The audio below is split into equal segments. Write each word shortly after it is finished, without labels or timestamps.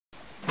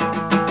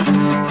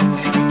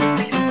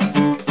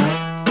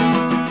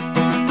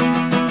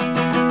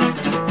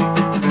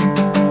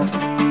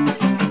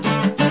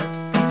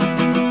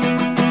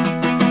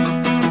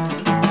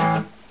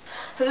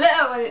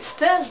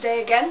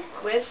Thursday again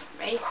with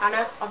me,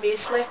 Hannah,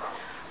 obviously.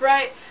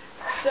 Right,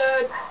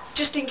 so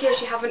just in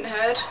case you haven't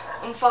heard,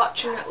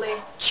 unfortunately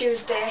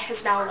Tuesday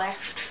has now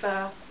left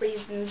for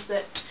reasons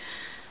that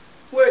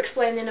were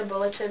explained in a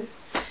bulletin.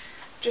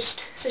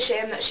 Just, it's a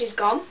shame that she's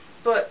gone,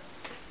 but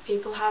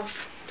people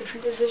have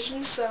different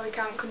decisions, so we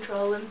can't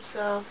control them.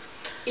 So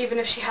even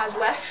if she has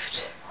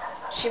left,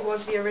 she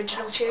was the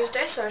original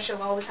Tuesday, so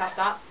she'll always have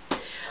that.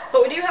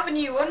 But we do have a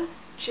new one.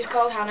 She's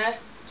called Hannah,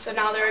 so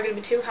now there are going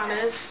to be two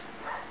Hannahs.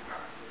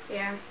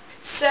 Yeah.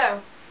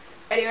 So,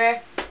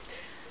 anyway,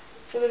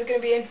 so there's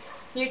going to be a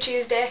new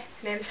Tuesday.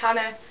 Her name's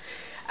Hannah,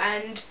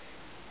 and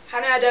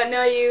Hannah, I don't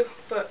know you,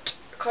 but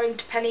according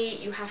to Penny,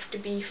 you have to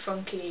be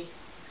funky.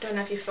 I don't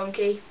know if you're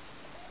funky.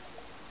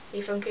 Are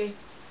you funky?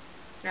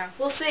 No.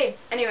 We'll see.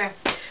 Anyway,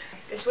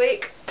 this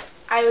week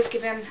I was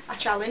given a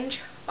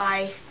challenge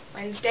by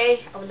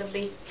Wednesday, our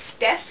lovely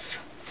Steph,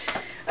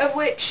 of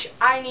which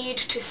I need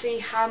to see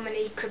how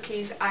many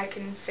cookies I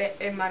can fit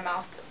in my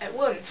mouth at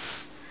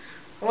once.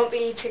 I won't be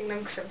eating them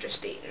because I've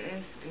just eaten,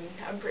 and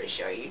I'm pretty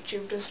sure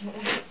YouTube doesn't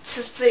want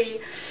to see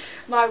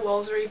my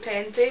walls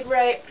repainted.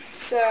 Right,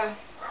 so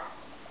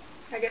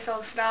I guess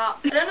I'll start.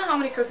 I don't know how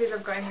many cookies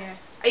I've got in here.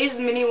 I use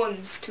the mini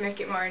ones to make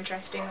it more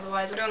interesting,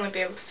 otherwise I'd only be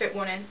able to fit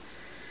one in.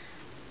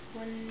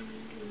 1,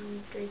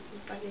 2, 3,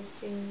 4, 5, 6,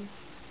 7.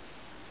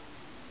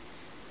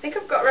 I think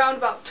I've got around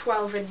about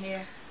 12 in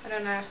here. I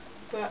don't know.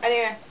 But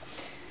anyway,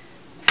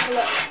 let's have a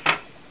look.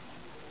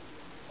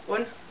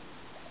 1,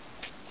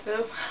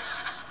 2,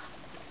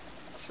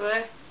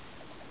 3,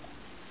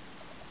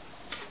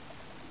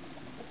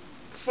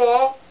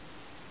 4,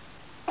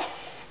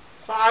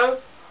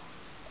 5,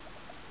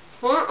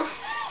 6, 7,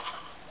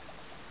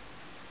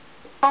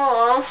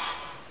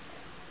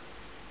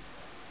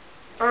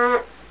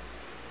 8,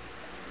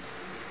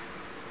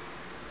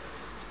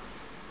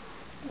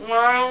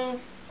 9,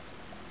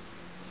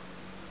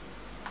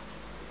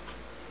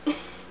 10,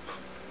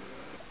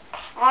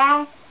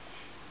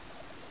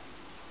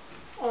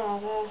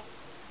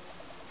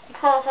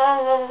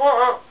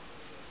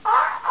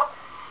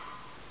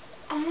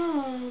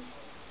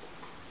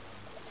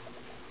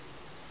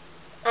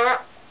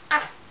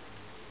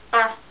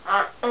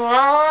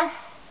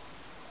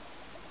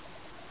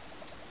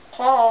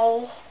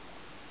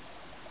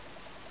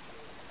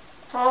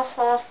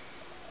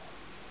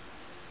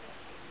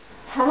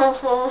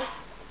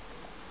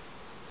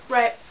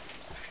 Right,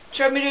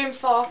 showed me doing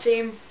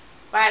 14,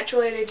 but I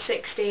actually did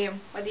 16,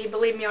 whether you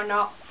believe me or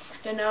not, I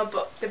don't know,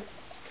 but the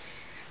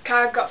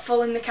card got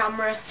full in the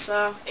camera,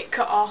 so it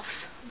cut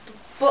off.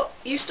 But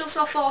you still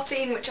saw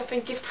 14, which I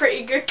think is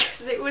pretty good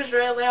because it was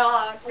really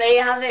hard. There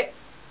you have it,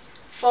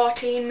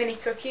 14 mini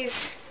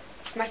cookies.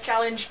 It's my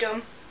challenge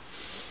done.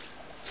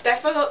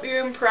 Steph, I hope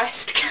you're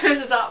impressed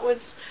because that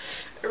was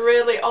a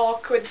really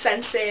awkward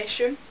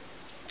sensation.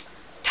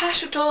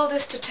 Tasha told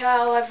us to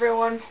tell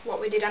everyone what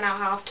we did on our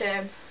half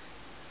term.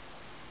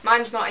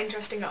 Mine's not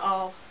interesting at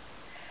all.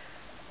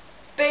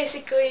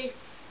 Basically,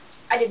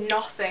 I did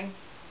nothing,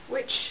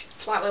 which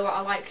is slightly what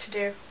I like to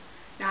do.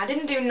 Now, I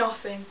didn't do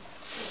nothing.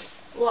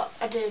 What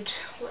did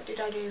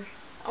I do?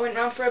 I went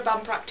round for a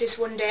band practice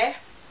one day,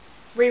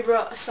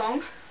 rewrote a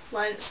song,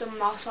 learnt some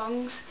more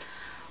songs,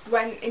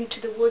 went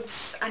into the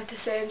woods and to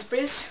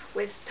Sainsbury's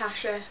with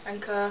Tasha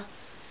and Co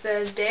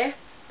Thursday,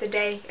 the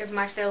day of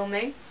my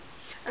filming.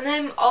 And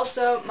then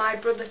also my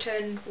brother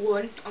turned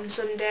 1 on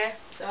Sunday,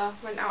 so I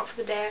went out for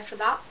the day for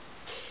that.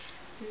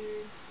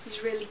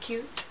 He's really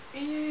cute.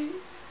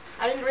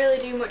 I didn't really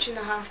do much in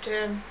the half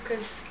term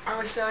because I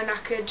was so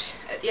knackered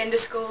at the end of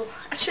school.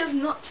 I chose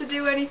not to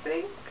do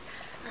anything.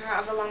 I don't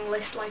have a long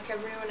list like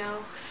everyone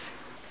else.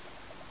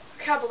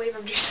 I can't believe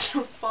I've just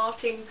shoved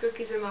 14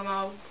 cookies in my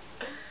mouth.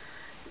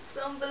 It's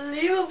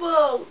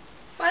unbelievable.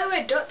 By the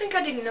way, don't think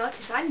I didn't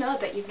notice. I know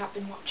that you've not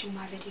been watching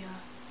my video.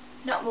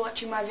 Not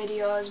watching my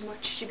video as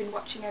much as you've been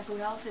watching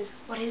everyone else's.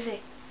 What is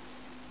it?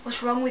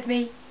 What's wrong with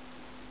me?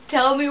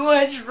 Tell me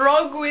what's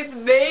wrong with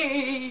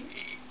me.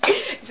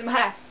 It's my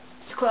hair.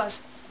 It's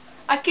clothes.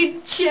 I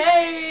can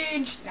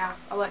change. Nah,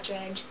 I won't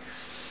change.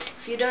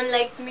 If you don't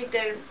like me,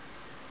 then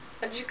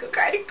I'm just gonna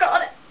kind of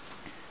call it.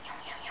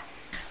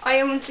 I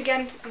am once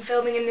again, I'm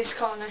filming in this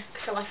corner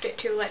because I left it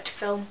too late to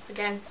film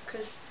again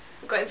because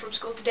I got in from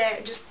school today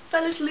and just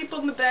fell asleep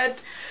on the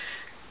bed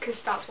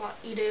because that's what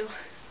you do.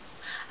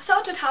 I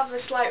thought I'd have a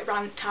slight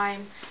rant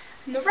time,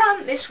 and the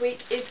rant this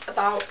week is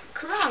about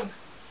Kerrang.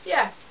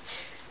 Yeah,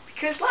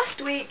 because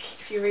last week,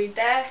 if you read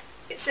there,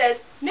 it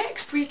says,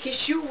 next week's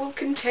issue will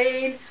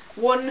contain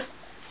one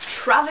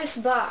Travis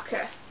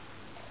Barker.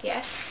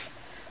 Yes,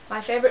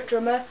 my favourite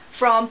drummer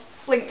from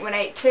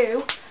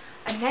Blink-182.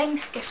 And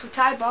then, guess what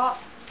I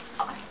bought?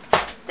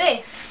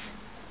 This.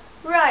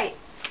 Right.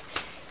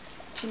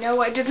 Do you know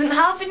what it doesn't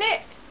have in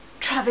it?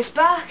 Travis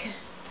Barker.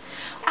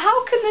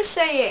 How can they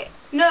say it?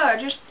 No,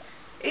 just...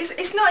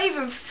 It's not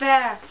even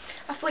fair.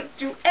 I flicked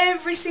through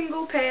every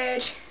single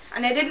page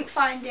and I didn't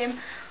find him.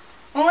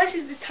 Unless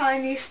it's the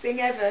tiniest thing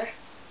ever.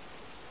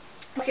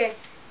 Okay,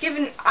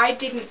 given I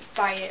didn't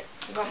buy it,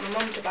 I got my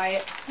mum to buy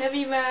it. Never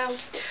mind.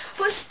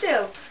 But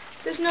still,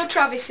 there's no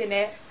Travis in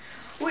it.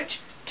 which,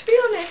 to be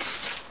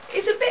honest,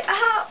 is a bit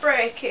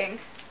heartbreaking.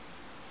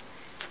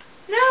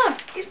 No,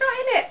 he's not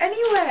in it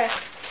anywhere.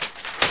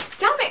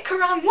 Damn it,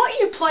 Karan, what are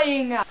you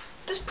playing at?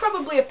 There's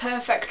probably a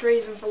perfect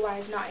reason for why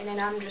he's not in and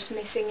I'm just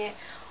missing it.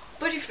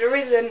 But if there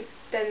isn't,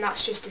 then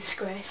that's just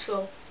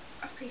disgraceful.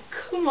 I mean,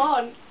 come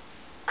on.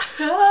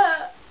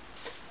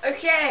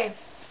 Okay,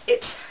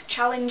 it's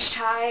challenge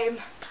time.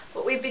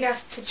 But we've been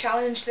asked to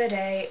challenge the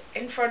day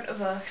in front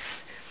of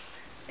us.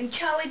 And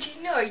challenge,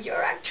 you know,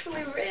 you're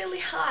actually really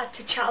hard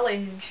to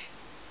challenge.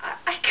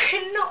 I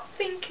cannot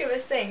think of a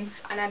thing.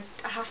 And I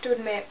have to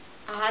admit,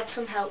 I had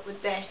some help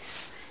with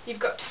this. You've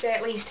got to say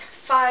at least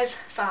 5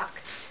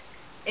 facts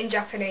in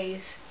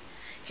Japanese.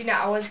 Do you know,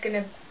 I was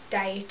going to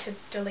die to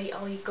delete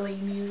all your Glee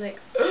music.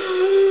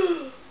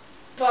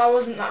 But I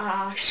wasn't that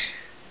harsh.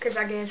 Because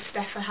I gave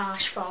Steph a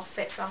harsh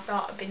forfeit, so I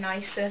thought it'd be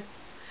nicer.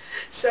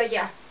 So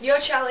yeah, your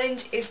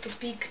challenge is to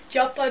speak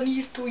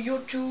Japanese to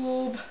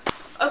YouTube.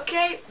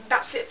 Okay,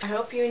 that's it. I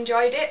hope you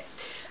enjoyed it.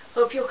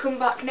 Hope you'll come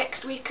back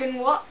next week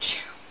and watch.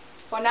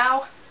 For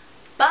now,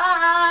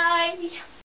 bye!